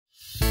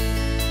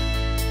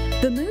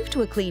The move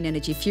to a clean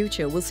energy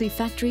future will see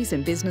factories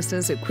and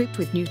businesses equipped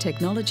with new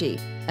technology,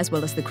 as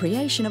well as the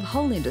creation of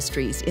whole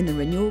industries in the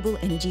renewable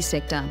energy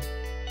sector.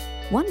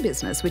 One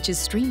business which has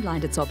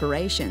streamlined its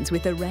operations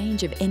with a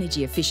range of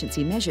energy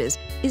efficiency measures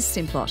is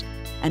Simplot,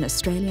 an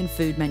Australian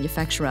food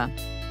manufacturer.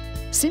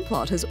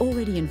 Simplot has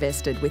already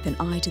invested with an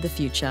eye to the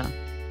future.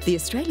 The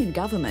Australian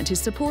government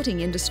is supporting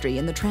industry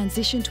in the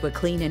transition to a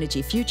clean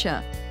energy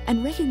future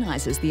and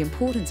recognises the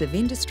importance of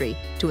industry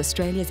to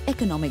Australia's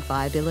economic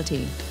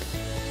viability.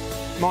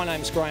 My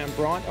name's Graham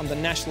Bryant. I'm the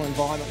National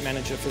Environment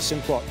Manager for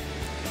Simplot.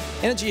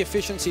 Energy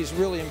efficiency is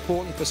really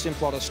important for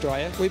Simplot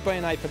Australia. We've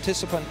been a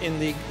participant in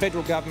the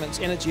federal government's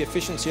Energy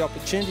Efficiency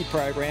Opportunity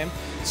Program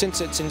since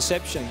its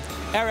inception.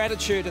 Our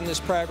attitude in this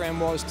program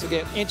was to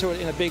get into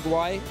it in a big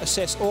way,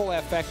 assess all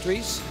our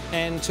factories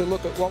and to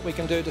look at what we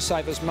can do to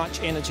save as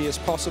much energy as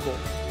possible.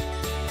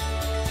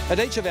 At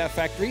each of our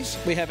factories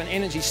we have an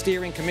energy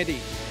steering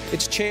committee.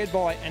 It's chaired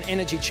by an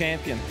energy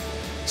champion,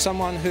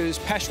 someone who's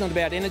passionate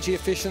about energy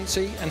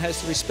efficiency and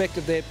has the respect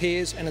of their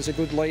peers and is a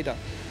good leader.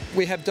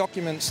 We have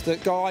documents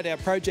that guide our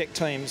project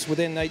teams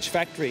within each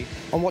factory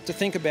on what to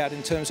think about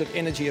in terms of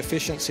energy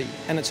efficiency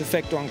and its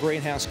effect on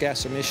greenhouse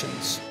gas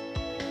emissions.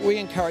 We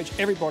encourage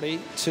everybody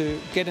to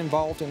get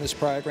involved in this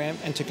program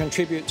and to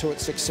contribute to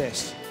its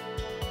success.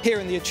 Here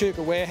in the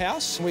Echuca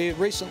warehouse, we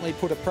recently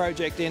put a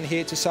project in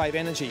here to save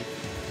energy.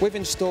 We've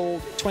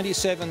installed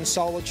 27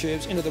 solar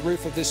tubes into the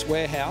roof of this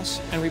warehouse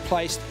and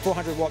replaced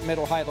 400-watt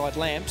metal halide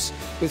lamps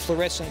with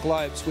fluorescent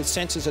globes with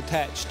sensors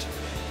attached.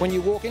 When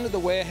you walk into the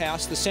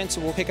warehouse, the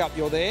sensor will pick up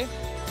you're there.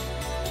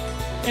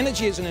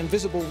 Energy is an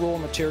invisible raw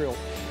material.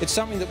 It's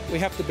something that we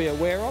have to be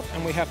aware of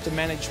and we have to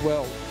manage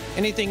well.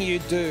 Anything you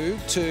do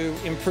to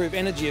improve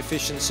energy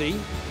efficiency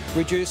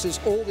reduces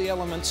all the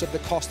elements of the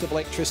cost of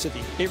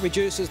electricity. It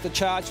reduces the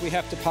charge we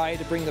have to pay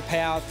to bring the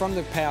power from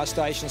the power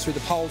stations through the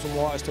poles and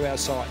wires to our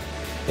site.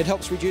 It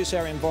helps reduce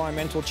our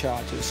environmental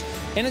charges.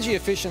 Energy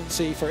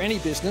efficiency for any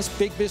business,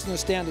 big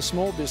business down to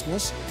small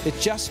business, it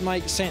just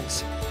makes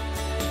sense.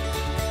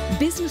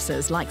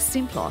 Businesses like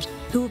Simplot,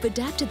 who have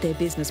adapted their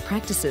business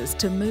practices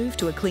to move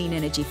to a clean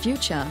energy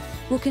future,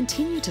 will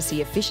continue to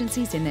see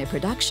efficiencies in their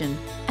production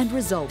and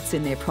results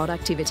in their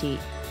productivity.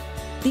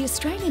 The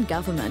Australian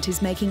government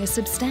is making a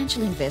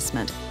substantial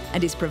investment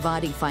and is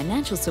providing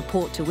financial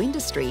support to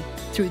industry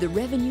through the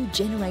revenue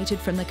generated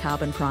from the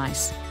carbon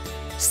price.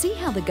 See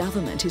how the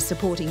government is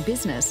supporting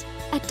business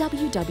at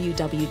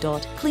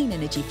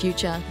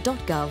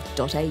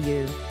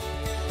www.cleanenergyfuture.gov.au.